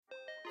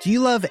Do you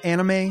love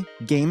anime,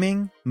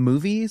 gaming,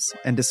 movies,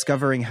 and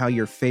discovering how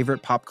your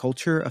favorite pop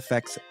culture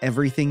affects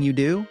everything you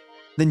do?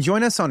 Then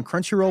join us on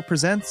Crunchyroll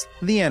Presents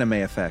The Anime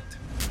Effect.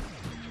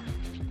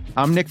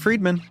 I'm Nick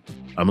Friedman.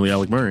 I'm Lee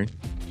Alec Murray.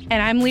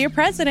 And I'm Leah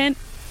President.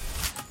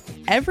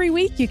 Every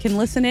week you can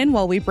listen in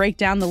while we break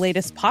down the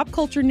latest pop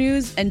culture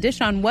news and dish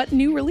on what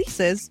new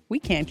releases we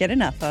can't get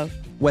enough of.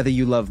 Whether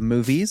you love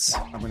movies,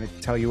 I'm going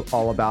to tell you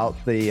all about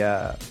the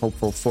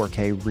hopeful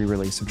 4K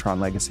re-release of Tron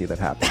Legacy that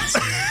happens.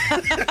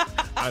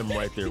 I'm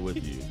right there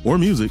with you. Or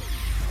music.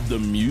 The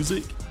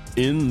music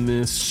in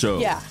this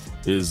show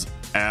is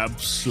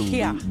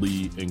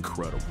absolutely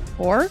incredible.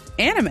 Or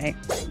anime.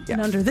 And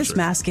under this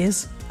mask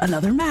is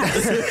another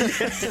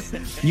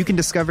mask. You can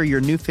discover your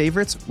new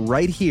favorites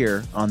right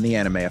here on The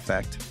Anime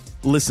Effect.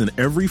 Listen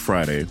every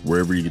Friday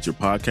wherever you get your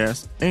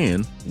podcast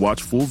and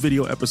watch full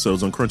video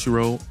episodes on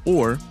Crunchyroll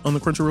or on the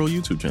Crunchyroll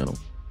YouTube channel.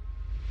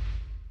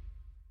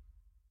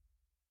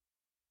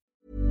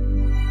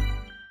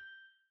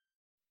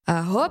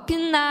 I hope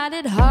you're not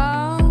at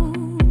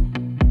home.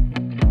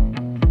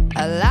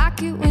 I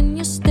like it when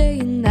you're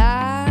staying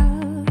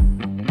out.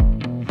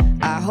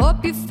 I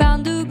hope you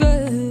found a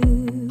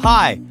girl.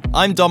 Hi,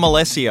 I'm Dom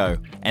Alessio,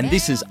 and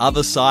this is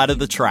Other Side of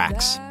the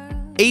Tracks.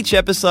 Each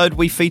episode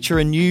we feature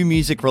a new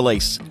music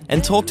release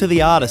and talk to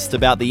the artist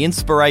about the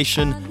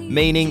inspiration,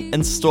 meaning,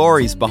 and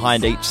stories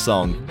behind each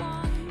song.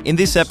 In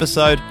this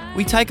episode,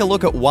 we take a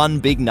look at One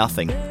Big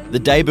Nothing, the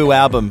debut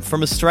album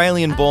from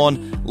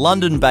Australian-born,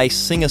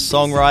 London-based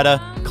singer-songwriter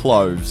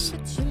Cloves.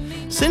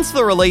 Since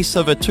the release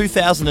of a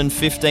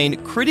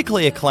 2015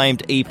 critically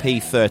acclaimed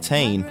EP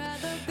 13,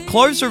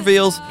 Cloves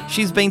reveals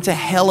she's been to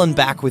hell and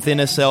back within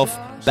herself,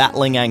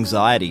 battling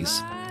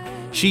anxieties.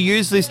 She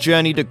used this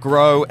journey to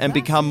grow and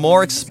become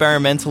more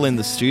experimental in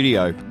the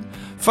studio,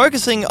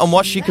 focusing on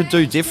what she could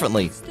do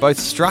differently, both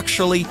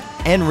structurally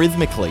and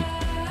rhythmically.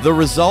 The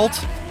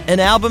result? An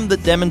album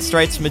that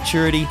demonstrates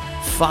maturity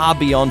far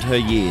beyond her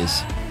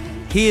years.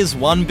 Here's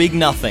One Big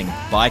Nothing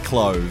by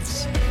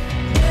Cloves.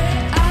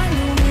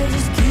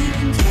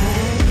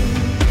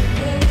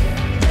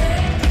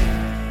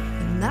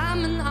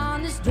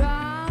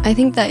 I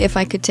think that if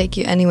I could take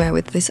you anywhere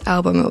with this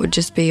album, it would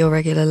just be your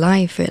regular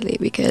life, really,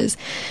 because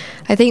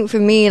I think for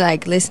me,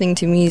 like, listening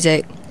to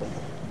music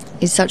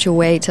is such a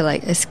way to,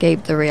 like,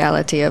 escape the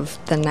reality of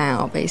the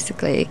now,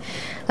 basically.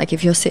 Like,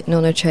 if you're sitting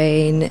on a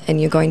train and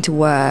you're going to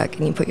work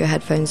and you put your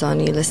headphones on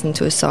and you listen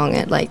to a song,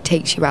 it, like,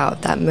 takes you out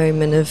of that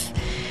moment of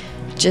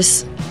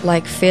just,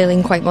 like,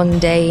 feeling quite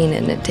mundane,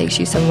 and it takes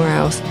you somewhere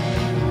else.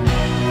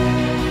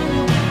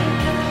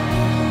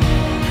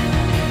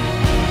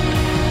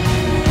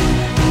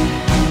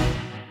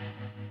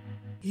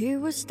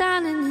 You were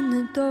standing in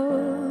the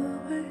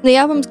doorway. The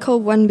album's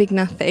called One Big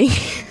Nothing,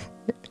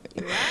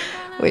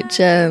 which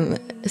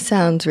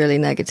sounds really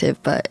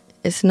negative, but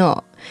it's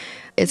not.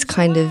 It's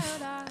kind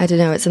of, I don't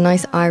know, it's a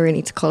nice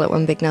irony to call it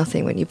One Big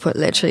Nothing when you put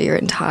literally your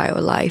entire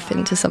life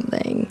into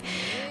something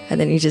and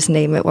then you just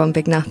name it One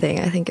Big Nothing.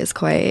 I think it's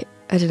quite,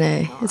 I don't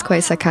know, it's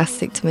quite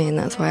sarcastic to me, and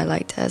that's why I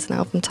liked it as an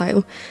album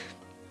title.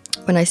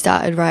 When I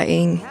started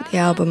writing the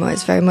album, I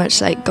was very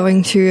much like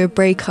going through a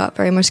breakup,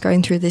 very much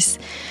going through this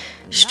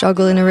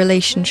struggle in a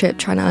relationship,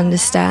 trying to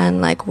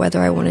understand like whether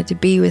I wanted to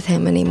be with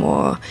him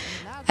anymore.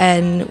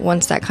 And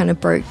once that kind of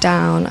broke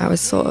down, I was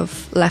sort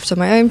of left on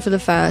my own for the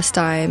first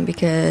time,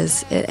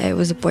 because it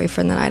was a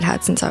boyfriend that I'd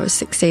had since I was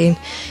 16.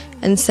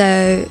 And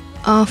so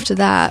after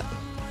that,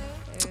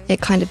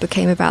 it kind of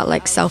became about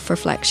like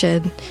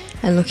self-reflection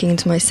and looking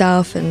into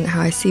myself and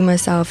how I see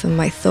myself and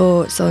my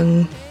thoughts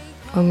on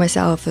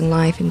myself and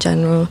life in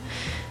general.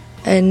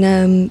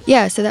 And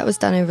so that was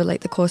done over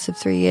like the course of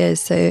 3 years.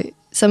 So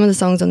some of the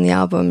songs on the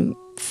album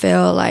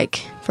feel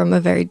like from a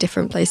very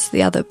different place to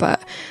the other,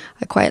 but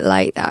I quite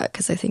like that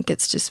because I think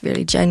it's just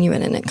really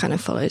genuine, and it kind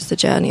of follows the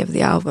journey of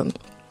the album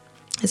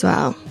as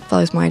well.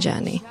 Follows my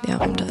journey, the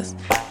album does.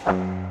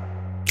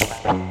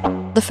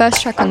 The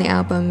first track on the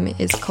album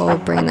is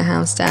called Bring the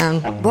House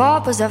Down.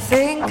 What was I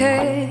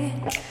thinking?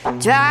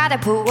 Try to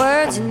put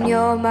words in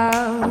your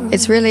mouth.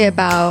 It's really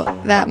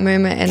about that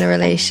moment in a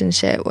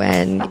relationship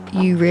when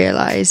you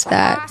realise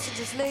that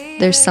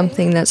there's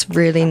something that's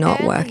really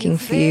not working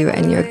for you,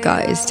 and your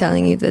gut is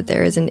telling you that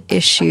there is an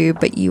issue,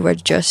 but you are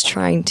just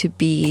trying to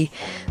be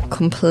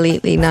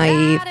completely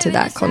naive to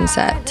that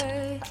concept.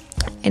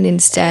 And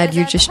instead,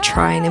 you're just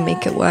trying to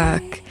make it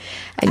work.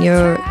 And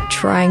you're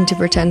trying to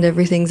pretend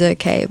everything's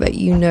okay, but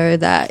you know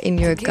that in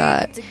your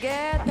gut,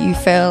 you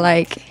feel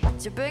like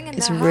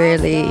it's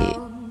really,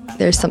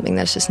 there's something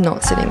that's just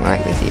not sitting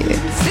right with you.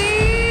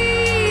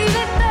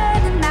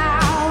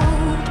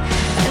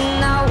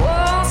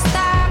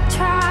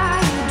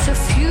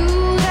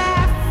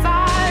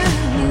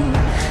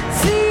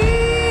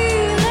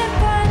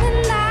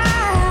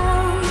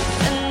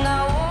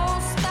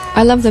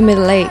 I love the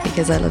middle eight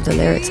because I love the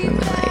lyrics in the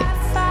middle eight.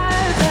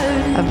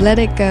 I've let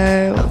it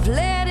go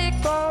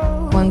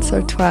once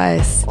or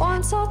twice.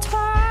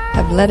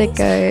 I've let it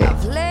go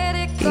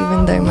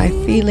even though my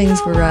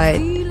feelings were right.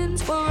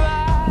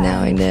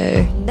 Now I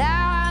know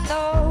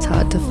it's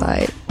hard to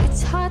fight.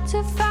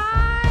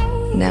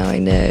 now I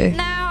know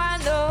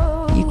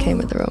you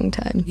came at the wrong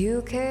time.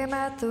 You came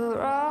at the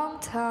wrong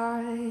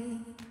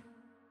time.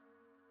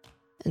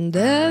 And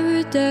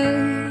every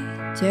day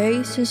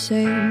tastes the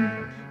same.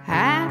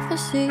 Half a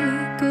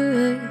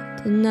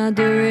cigarette and I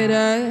do it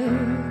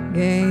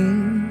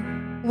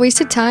again.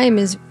 Wasted time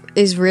is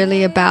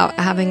really about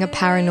having a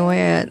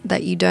paranoia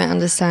that you don't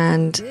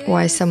understand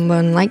why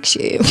someone likes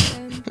you.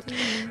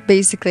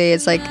 Basically,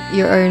 it's like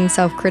your own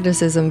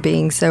self-criticism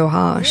being so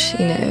harsh,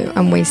 you know,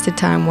 I'm wasted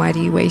time, why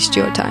do you waste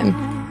your time?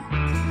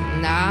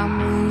 And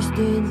I'm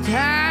wasting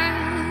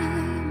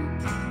time.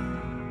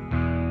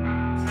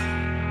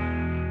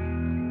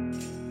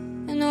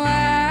 And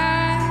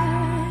why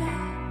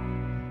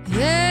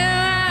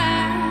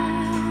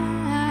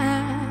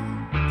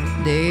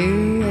do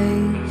you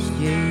waste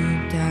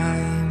your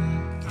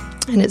time?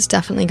 And it's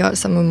definitely got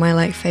some of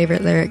my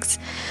favourite lyrics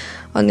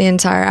on the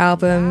entire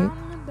album.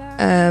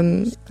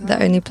 The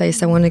only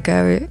place I want to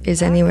go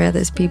is anywhere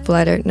there's people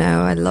I don't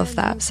know. I love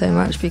that so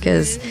much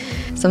because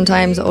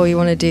sometimes all you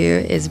want to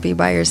do is be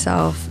by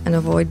yourself and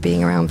avoid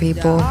being around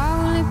people. The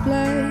only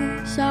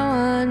place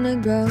I want to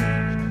go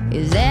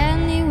is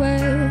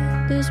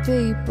anywhere there's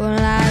people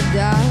I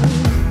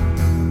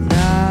don't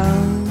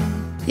know.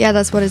 Yeah,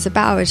 that's what it's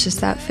about. It's just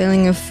that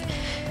feeling of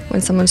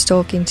when someone's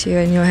talking to you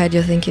in your head,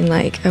 you're thinking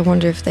I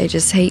wonder if they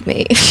just hate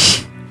me,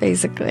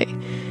 basically.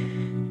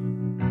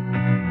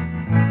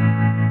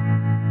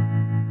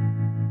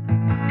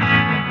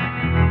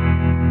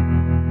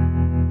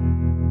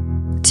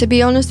 To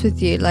be honest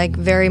with you,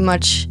 very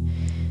much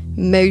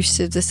most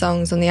of the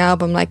songs on the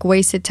album,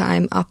 Wasted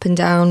Time, Up and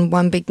Down,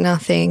 One Big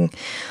Nothing,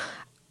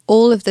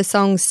 all of the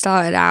songs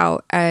started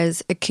out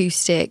as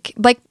acoustic.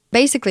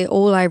 Basically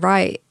all I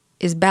write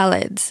is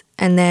ballads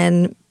and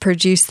then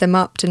produce them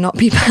up to not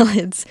be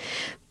ballads.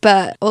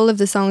 But all of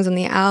the songs on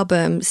the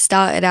album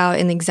started out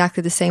in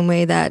exactly the same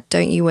way that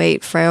Don't You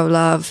Wait, Frail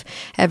Love,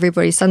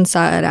 Everybody's Son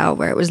started out,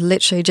 where it was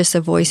literally just a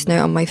voice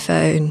note on my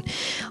phone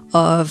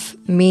of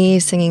me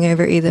singing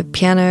over either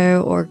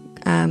piano or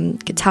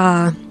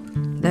guitar.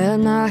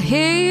 Then I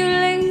hear you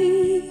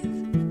leave,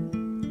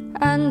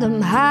 and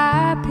I'm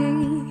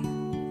happy.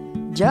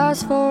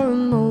 Just for a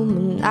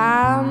moment,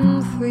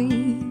 I'm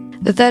free.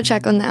 The third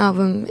track on the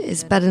album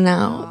is Better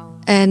Now.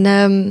 And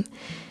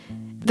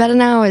Better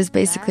Now is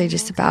basically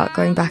just about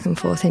going back and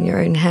forth in your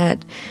own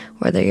head,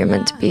 whether you're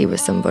meant to be with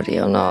somebody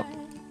or not,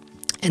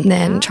 and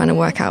then trying to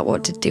work out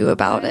what to do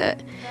about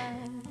it.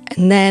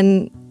 And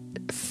then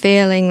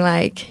feeling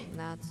like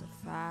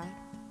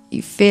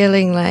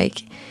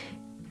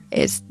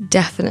it's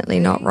definitely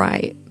not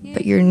right,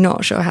 but you're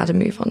not sure how to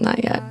move on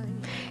that yet.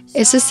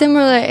 It's a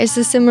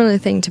similar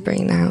thing to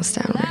Bringing the House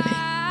Down, really.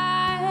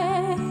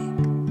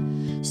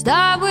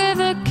 Start with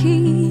a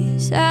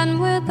kiss and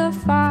with a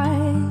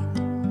fight.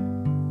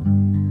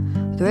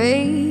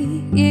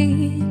 3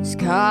 years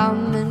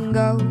come and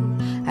go,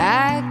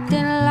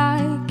 acting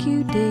like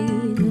you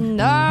didn't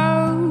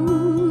know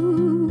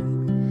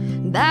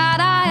that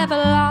I ever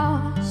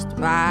lost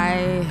my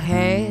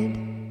head.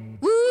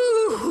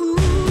 Woo-hoo.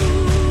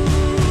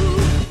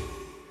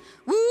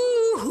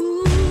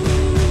 Woo-hoo.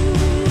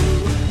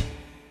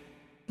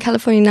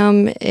 California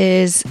Numb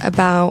is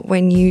about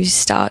when you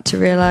start to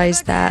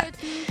realize that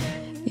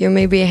you're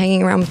maybe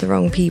hanging around with the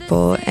wrong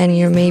people and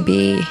you're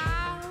maybe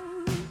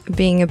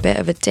being a bit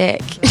of a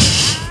dick.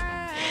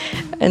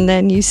 And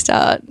then you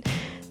start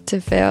to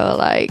feel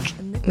like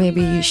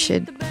maybe you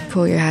should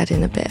pull your head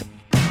in a bit.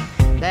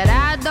 That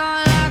I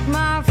don't like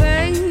my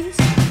face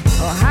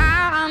or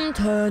how I'm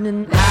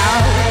turning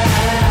out.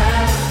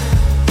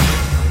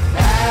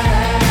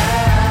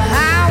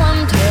 How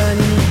I'm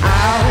turning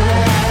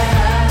out.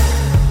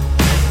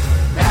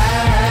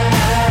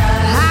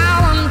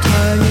 How I'm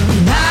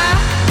turning out.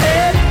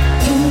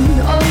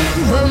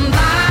 Over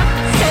my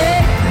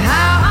head.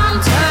 How I'm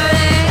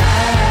turning.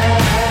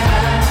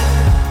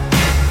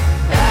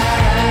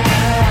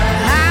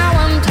 How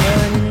I'm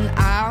turning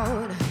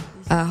out.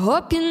 I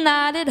hope you're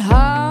not at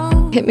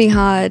home. Hit Me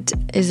Hard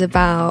is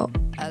about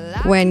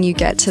when you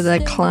get to the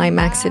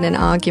climax in an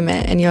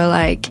argument and you're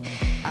like,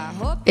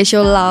 it's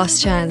your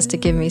last chance to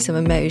give me some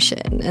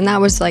emotion. And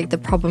that was the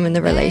problem in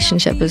the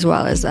relationship as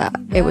well, is that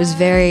it was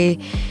very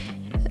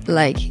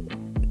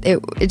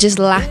it just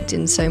lacked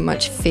in so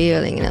much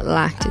feeling and it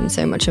lacked in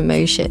so much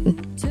emotion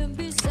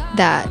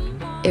that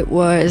it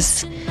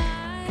was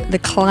the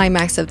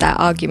climax of that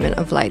argument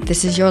of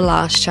this is your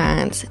last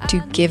chance to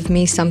give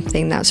me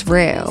something that's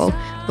real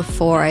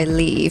before I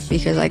leave,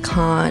 because I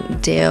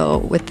can't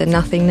deal with the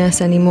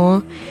nothingness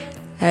anymore.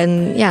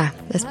 And yeah,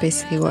 that's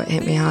basically what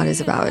Hit Me Hard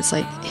is about. It's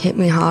hit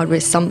me hard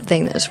with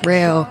something that's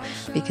real,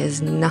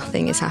 because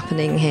nothing is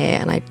happening here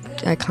and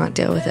I can't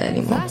deal with it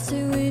anymore.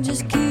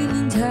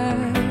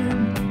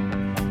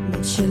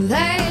 Your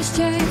last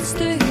chance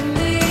to hit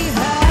me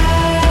hard.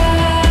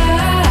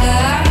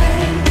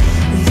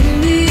 Hit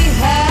me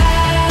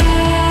hard.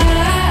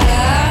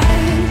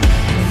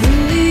 Hit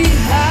me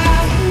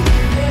hard.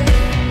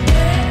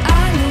 I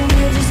know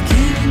we're just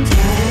keeping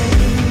time.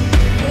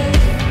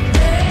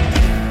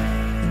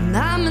 And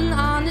I'm an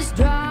honest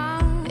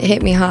drum.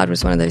 Hit Me Hard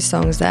was one of those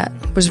songs that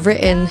was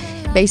written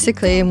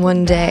basically in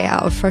one day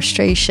out of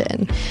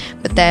frustration,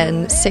 but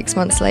then 6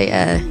 months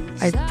later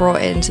I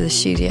brought it into the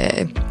studio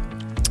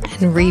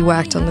and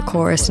reworked on the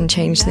chorus and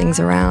changed things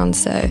around.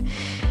 So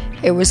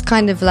it was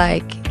kind of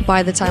like,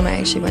 by the time I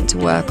actually went to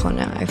work on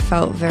it, I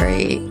felt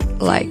very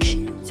like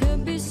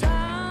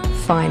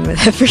fine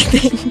with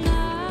everything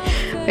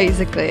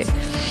basically.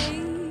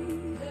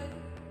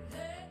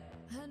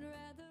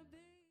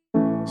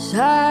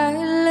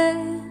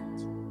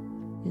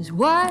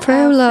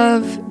 Frail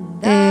Love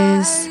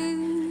is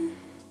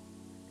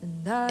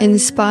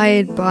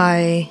inspired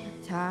by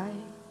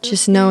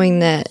just knowing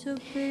that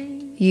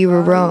you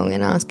were wrong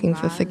and asking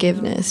for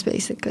forgiveness,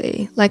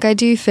 basically. Like, I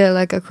do feel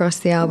like across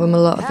the album a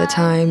lot of the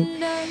time,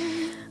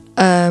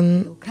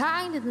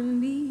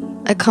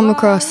 I come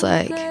across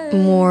like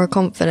more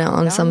confident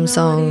on some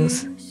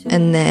songs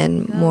and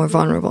then more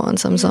vulnerable on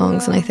some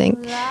songs. And I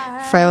think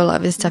Frail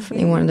Love is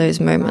definitely one of those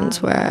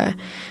moments where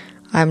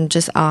I'm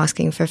just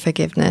asking for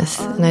forgiveness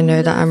and I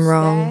know that I'm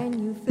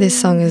wrong. This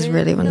song is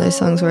really one of those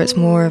songs where it's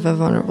more of a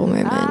vulnerable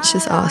moment. It's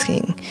just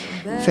asking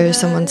for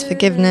someone's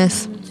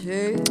forgiveness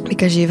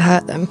because you've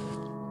hurt them.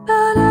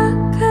 But I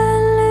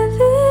can't live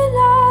it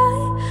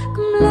like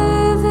I'm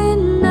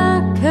living,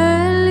 I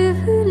can't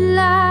live it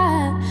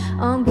like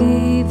I'm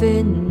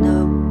giving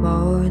up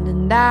more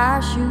than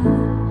I should.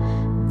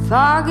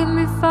 Forgive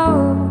me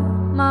for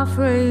my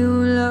frail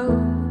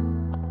love.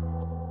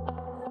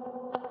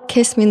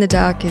 Kiss Me in the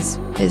Dark is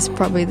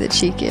probably the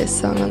cheekiest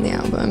song on the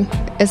album.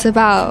 It's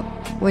about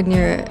when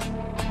you're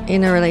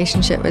in a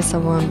relationship with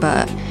someone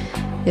but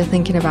you're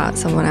thinking about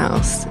someone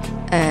else,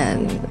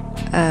 and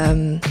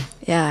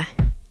yeah.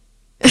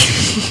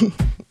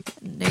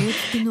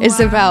 It's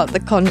about the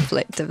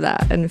conflict of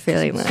that and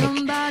feeling like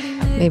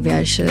maybe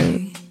I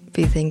shouldn't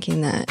be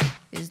thinking that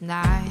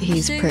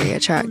he's pretty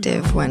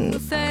attractive when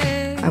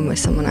I'm with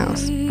someone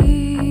else.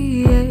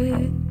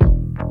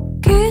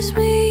 Kiss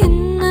me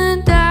in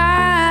the dark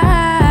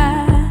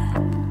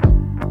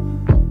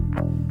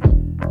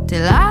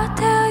till I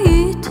tell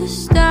you to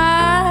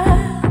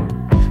stop,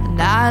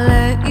 and I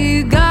let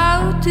you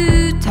go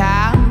to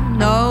town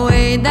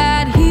knowing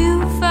that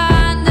you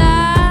find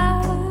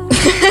out.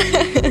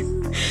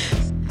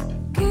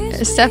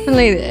 It's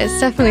definitely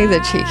the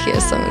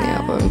cheekiest song on the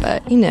album,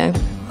 but you know,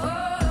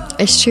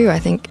 it's true. I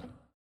think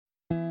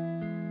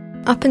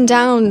Up and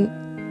Down,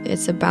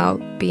 it's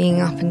about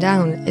being up and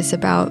down. It's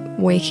about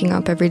waking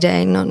up every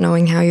day not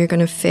knowing how you're going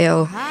to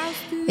feel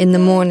in the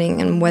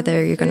morning and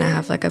whether you're going to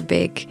have like a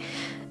big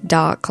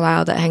dark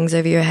cloud that hangs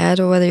over your head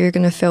or whether you're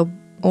going to feel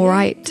all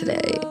right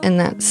today. And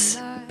that's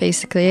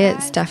basically it.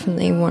 It's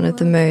definitely one of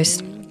the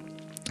most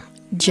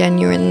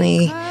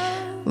genuinely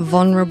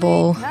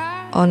vulnerable,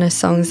 honest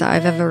songs that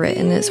I've ever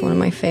written. It's one of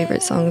my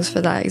favorite songs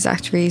for that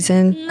exact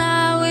reason.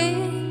 I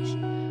wish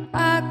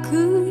I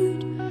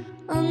could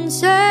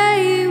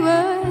unsay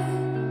what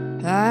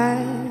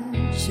I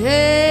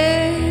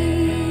say.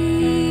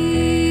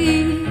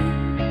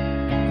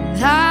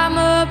 I'm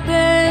up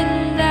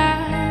and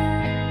down,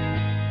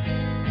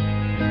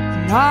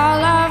 and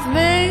all I've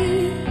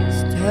made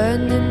is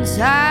turned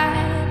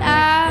inside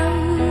out.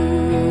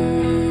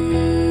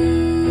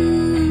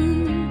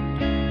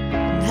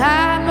 And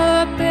I'm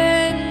up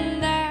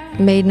and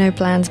down. Made no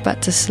plans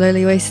but to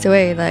slowly waste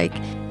away. Like,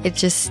 it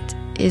just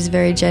is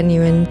very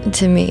genuine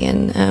to me,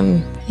 and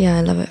yeah,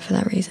 I love it for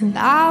that reason.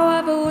 Now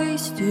I've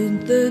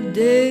wasted the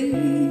day,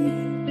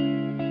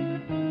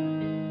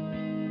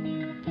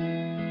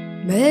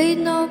 made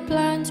no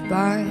plans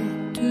but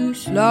to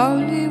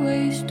slowly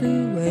waste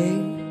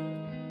away.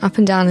 Up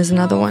and Down is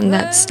another one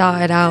that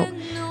started out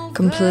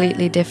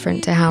completely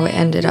different to how it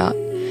ended up.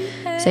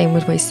 Same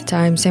with Wasted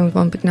Time, same with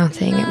One Big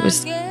Nothing. It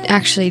was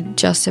actually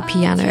just a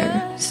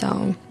piano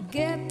song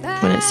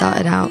when it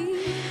started out.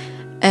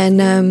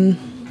 And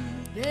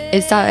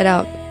it started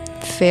out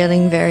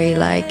feeling very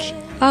like,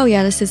 oh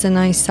yeah, this is a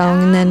nice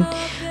song. And then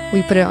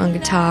we put it on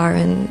guitar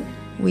and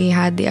we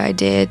had the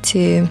idea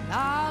to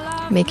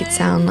make it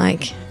sound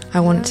like, I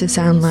want it to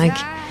sound like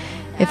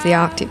if the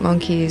Arctic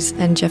Monkeys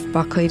and Jeff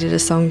Buckley did a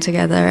song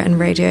together and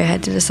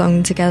Radiohead did a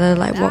song together,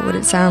 like what would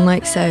it sound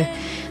like? So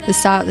the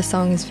start of the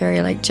song is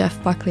very like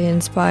Jeff Buckley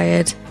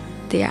inspired.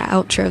 The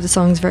outro of the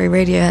song is very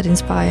Radiohead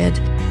inspired.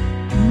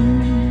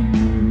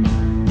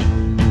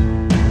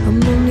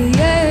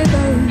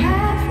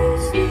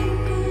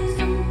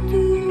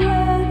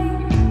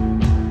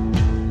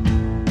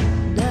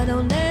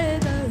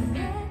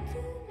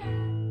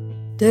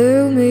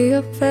 Do me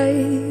a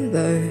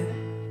favor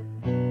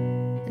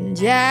and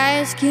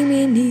just give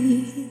me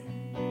knee.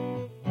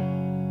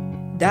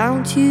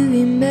 Don't you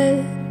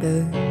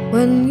remember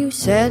when you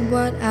said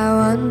what I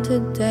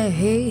wanted to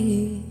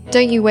hear?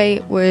 Don't You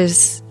Wait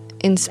was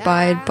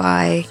inspired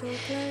by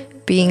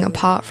being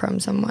apart from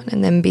someone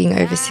and then being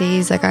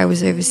overseas. Like, I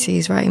was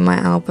overseas writing my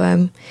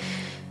album,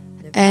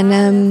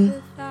 and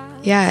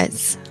yeah,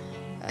 it's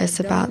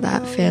about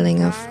that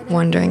feeling of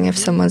wondering if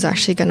someone's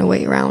actually going to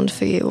wait around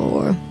for you,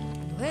 or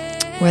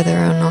whether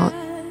or not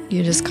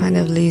you're just kind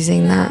of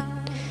losing that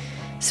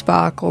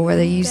spark, or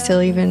whether you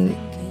still even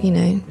You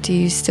know, do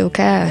you still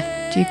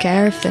care? Do you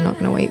care if they're not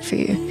going to wait for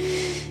you?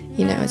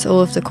 You know, it's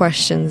all of the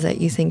questions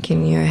that you think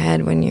in your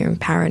head when you're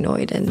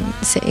paranoid and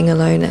sitting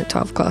alone at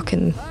 12 o'clock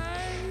in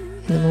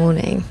the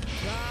morning.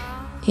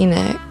 You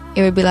know,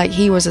 it would be like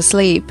he was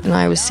asleep and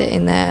I was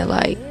sitting there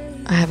like,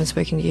 I haven't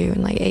spoken to you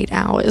in like 8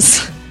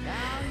 hours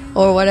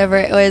or whatever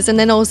it was. And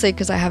then also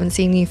because I haven't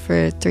seen you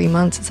for 3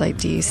 months, it's like,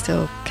 do you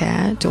still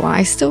care? Do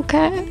I still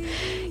care?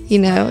 You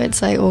know,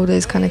 it's like all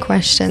those kind of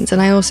questions.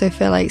 And I also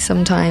feel like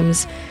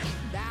sometimes,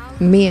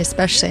 me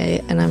especially,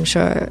 and I'm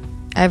sure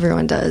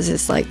everyone does,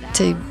 is like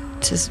to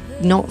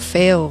not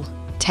feel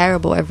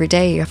terrible every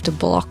day. You have to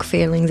block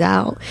feelings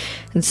out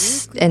and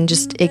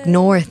just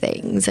ignore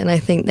things. And I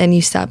think then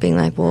you start being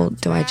like, well,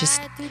 do I just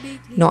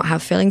not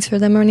have feelings for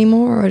them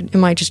anymore, or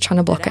am I just trying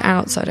to block it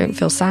out so I don't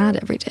feel sad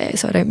every day,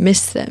 so I don't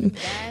miss them?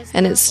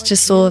 And it's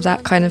just all of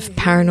that kind of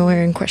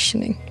paranoia and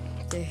questioning.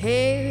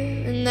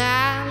 And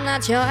I'm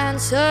not your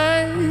answer.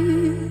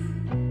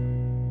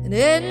 And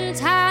in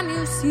time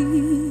you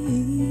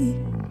see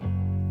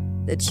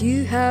that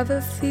you have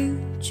a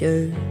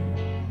future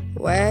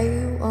where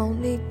you won't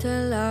need to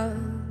love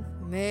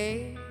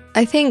me.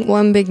 I think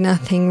One Big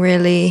Nothing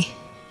really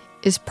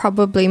is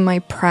probably my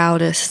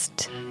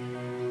proudest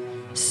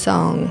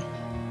song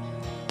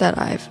that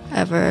I've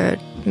ever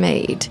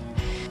made.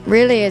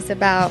 Really, it's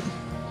about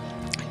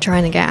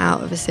trying to get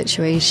out of a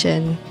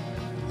situation.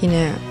 You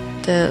know,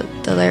 the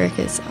lyric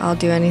is, I'll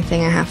do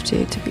anything I have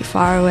to be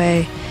far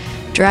away,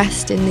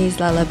 dressed in these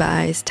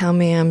lullabies, tell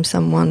me I'm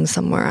someone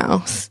somewhere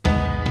else.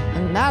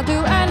 And I'll do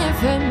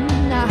anything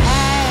I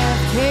have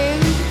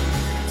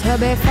to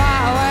be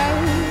far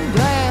away,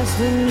 dressed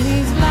in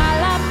these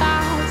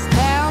lullabies,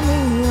 tell me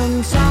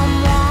I'm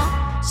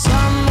someone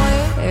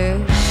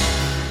somewhere.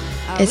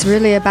 It's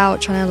really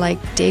about trying to like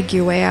dig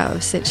your way out of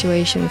a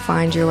situation,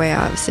 find your way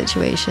out of a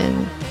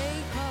situation.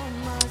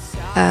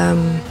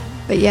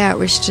 But yeah, it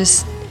was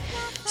just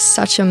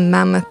such a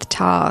mammoth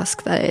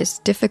task that it's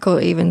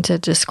difficult even to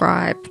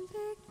describe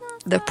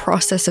the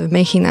process of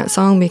making that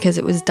song, because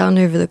it was done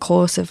over the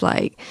course of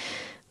like,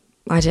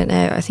 I don't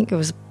know, I think it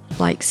was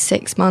like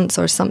 6 months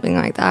or something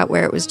like that,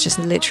 where it was just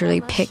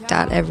literally picked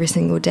at every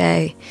single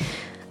day.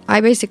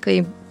 I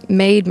basically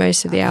made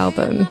most of the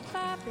album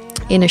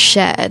in a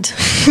shed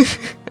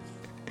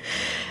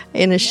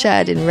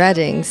in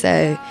Reading.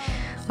 So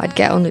I'd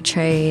get on the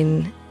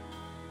train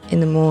in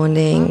the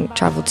morning,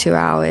 travel 2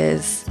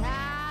 hours,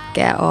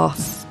 get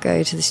off,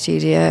 go to the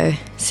studio,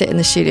 sit in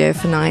the studio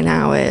for 9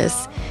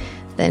 hours,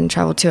 then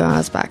travel 2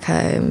 hours back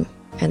home,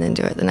 and then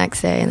do it the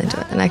next day, and then do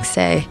it the next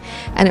day.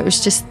 And it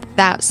was just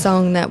that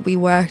song that we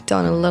worked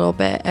on a little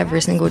bit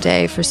every single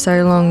day for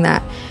so long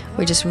that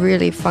we just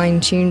really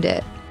fine-tuned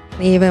it.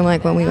 Even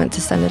like when we went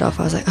to send it off,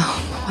 I was like,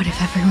 oh, what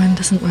if everyone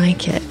doesn't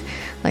like it?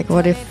 Like,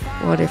 what if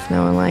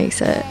no one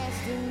likes it?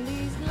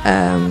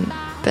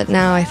 But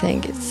now I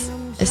think it's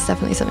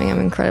definitely something I'm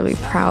incredibly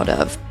proud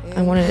of.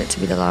 I wanted it to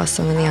be the last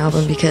song on the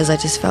album because I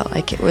just felt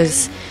like it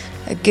was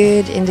a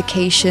good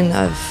indication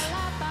of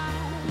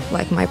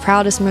like my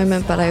proudest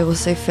moment, but I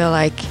also feel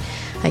like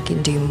I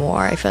can do more.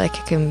 I feel like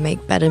I can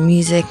make better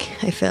music.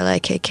 I feel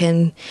like I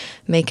can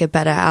make a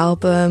better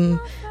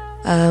album.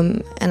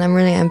 And I'm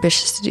really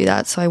ambitious to do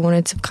that, so I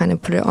wanted to kind of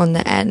put it on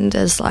the end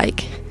as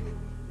like,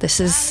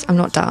 I'm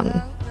not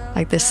done.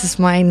 Like, this is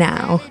my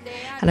now,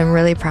 and I'm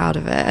really proud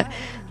of it,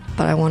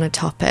 but I want to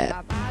top it,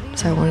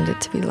 so I wanted it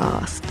to be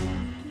last.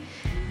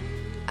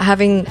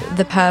 Having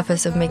the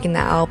purpose of making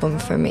that album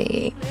for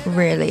me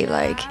really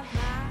like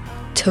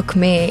took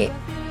me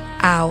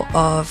out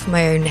of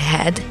my own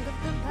head,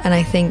 and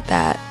I think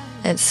that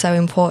it's so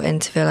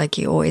important to feel like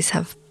you always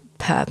have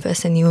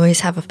purpose and you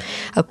always have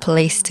a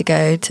place to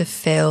go to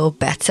feel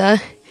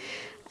better.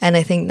 And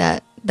I think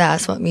that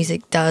that's what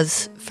music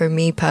does for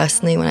me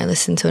personally when I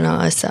listen to an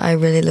artist that I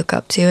really look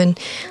up to, and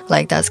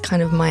like that's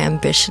kind of my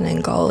ambition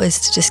and goal, is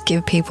to just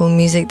give people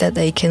music that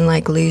they can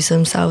like lose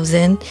themselves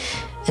in,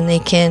 and they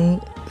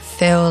can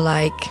feel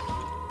like,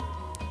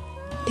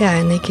 yeah,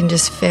 and they can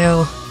just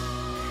feel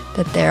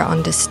that they're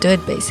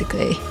understood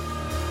basically.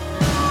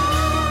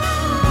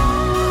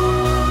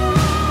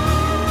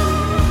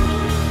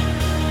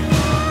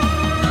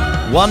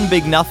 One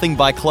Big Nothing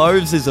by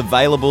Cloves is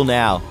available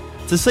now.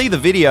 To see the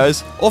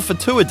videos or for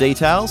tour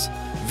details,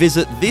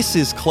 visit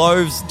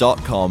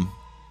thisiscloves.com.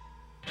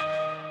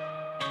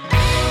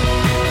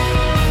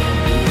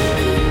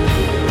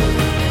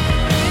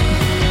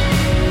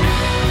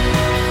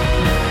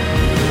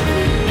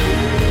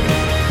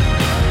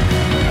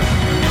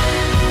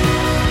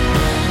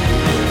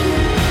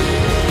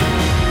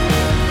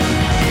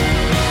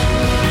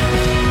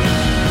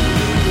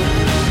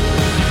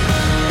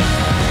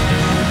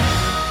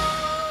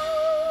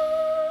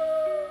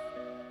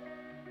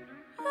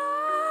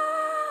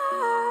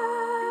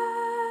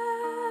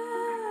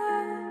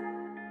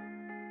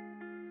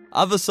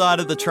 Other Side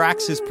of the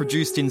Tracks is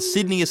produced in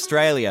Sydney,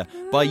 Australia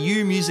by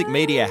U Music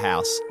Media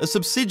House, a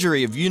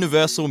subsidiary of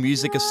Universal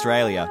Music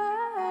Australia.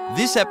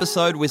 This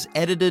episode was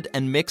edited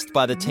and mixed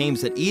by the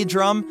teams at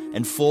Eardrum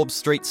and Forbes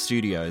Street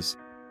Studios.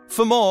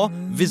 For more,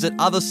 visit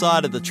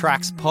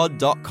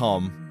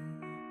othersideofthetrackspod.com.